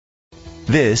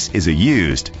This is a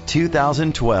used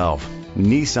 2012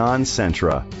 Nissan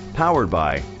Sentra, powered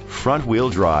by front-wheel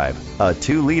drive, a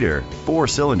 2-liter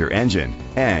 4-cylinder engine,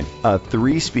 and a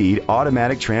 3-speed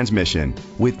automatic transmission.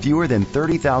 With fewer than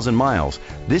 30,000 miles,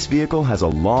 this vehicle has a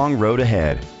long road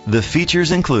ahead. The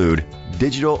features include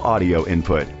digital audio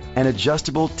input, an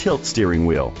adjustable tilt steering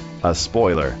wheel, a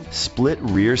spoiler, split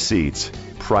rear seats,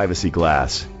 privacy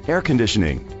glass, air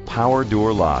conditioning, power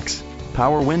door locks,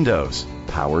 power windows,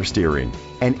 power steering,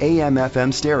 an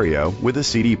AM/FM stereo with a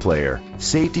CD player.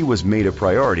 Safety was made a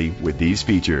priority with these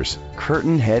features: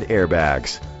 curtain head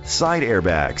airbags, side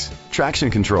airbags,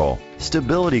 traction control,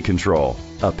 stability control,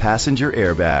 a passenger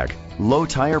airbag, low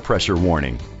tire pressure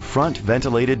warning, front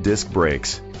ventilated disc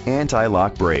brakes,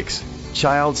 anti-lock brakes,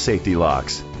 child safety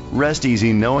locks. Rest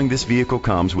easy knowing this vehicle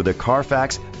comes with a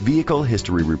Carfax Vehicle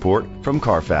History Report from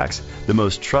Carfax, the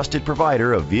most trusted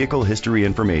provider of vehicle history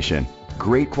information.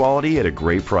 Great quality at a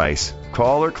great price.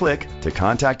 Call or click to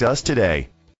contact us today.